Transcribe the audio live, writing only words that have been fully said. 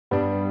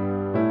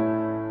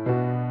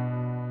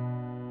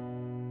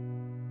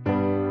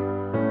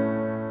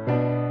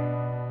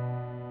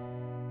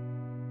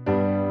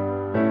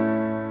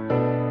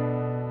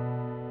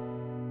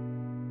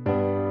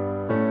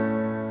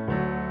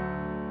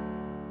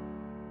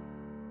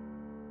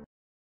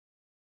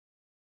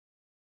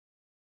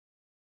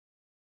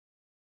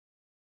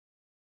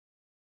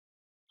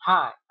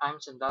Hi, I'm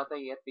Sandata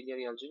Yet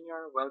Villarreal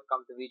Jr.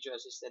 Welcome to Video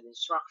Assisted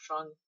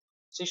Instruction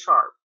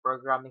C-Sharp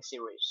Programming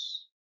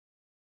Series.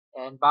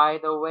 And by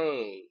the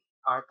way,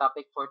 our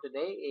topic for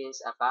today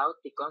is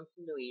about the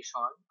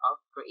continuation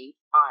of create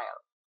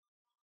file.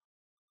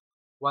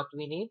 What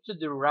we need to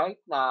do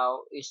right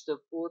now is to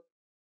put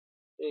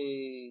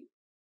a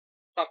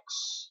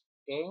text,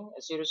 okay,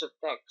 a series of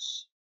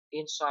text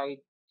inside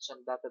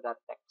some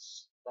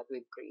data.txt that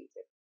we've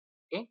created.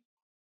 Okay,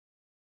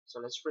 so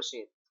let's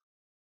proceed.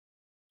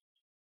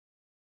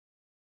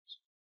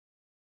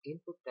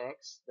 Input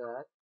text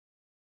dot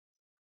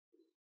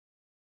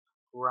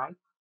write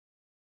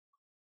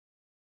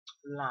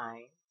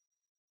line.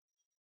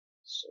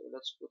 So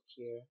let's put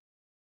here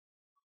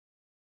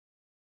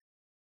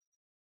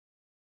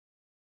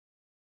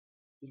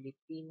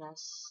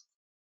Pilipinas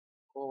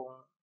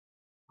kong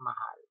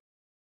mahal.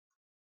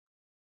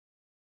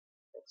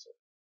 That's it.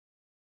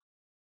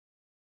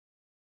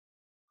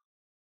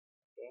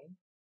 Okay.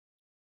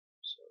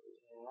 So we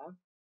have.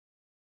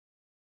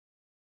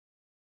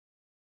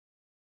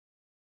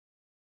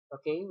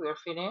 Okay, we're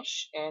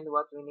finished. And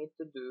what we need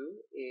to do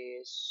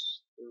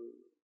is to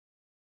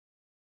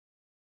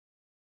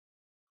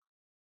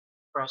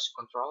press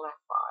Control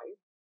F5.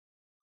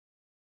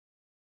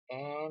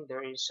 And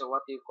there is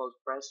what you call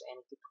press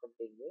and to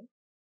continue.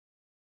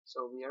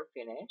 So we are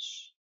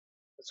finished.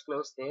 Let's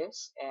close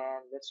this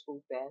and let's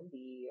open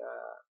the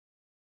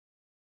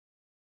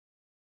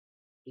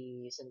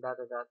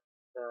sendata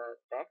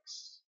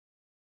text,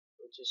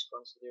 which is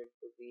considered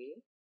to be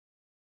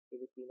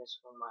Pilipinas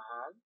kong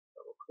mahal.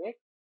 Double click.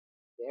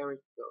 There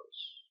it goes.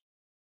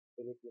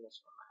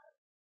 Pilipinas kong mahal.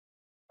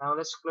 Now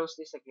let's close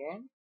this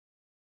again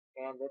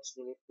and let's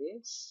delete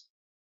this.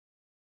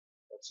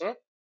 That's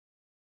it.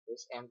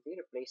 This empty.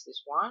 Replace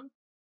this one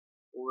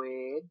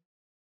with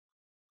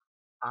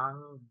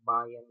ang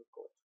bayan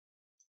ko,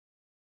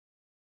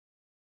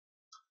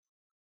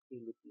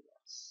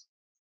 Pilipinas.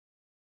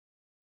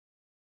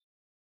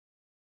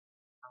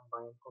 Ang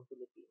bayan ko,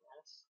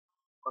 Pilipinas.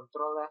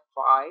 Control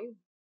F5.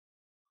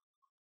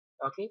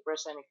 Okay,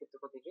 press and click to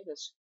continue.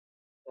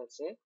 That's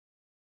it.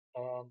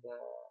 And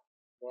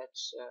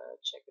let's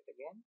check it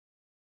again.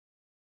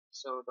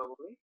 So double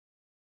click.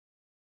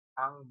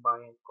 Ang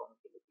bayan kong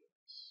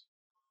Pilipinas.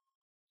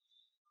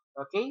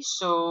 Okay,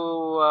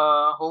 so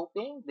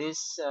hoping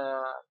this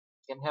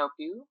can help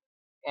you,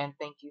 and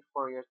thank you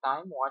for your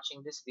time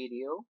watching this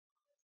video.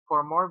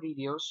 For more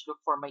videos,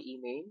 look for my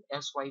email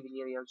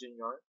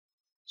syvillarrealjr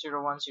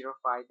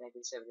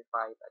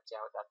 01051975 at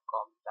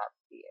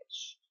yahoo.com.ph.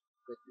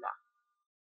 Good luck.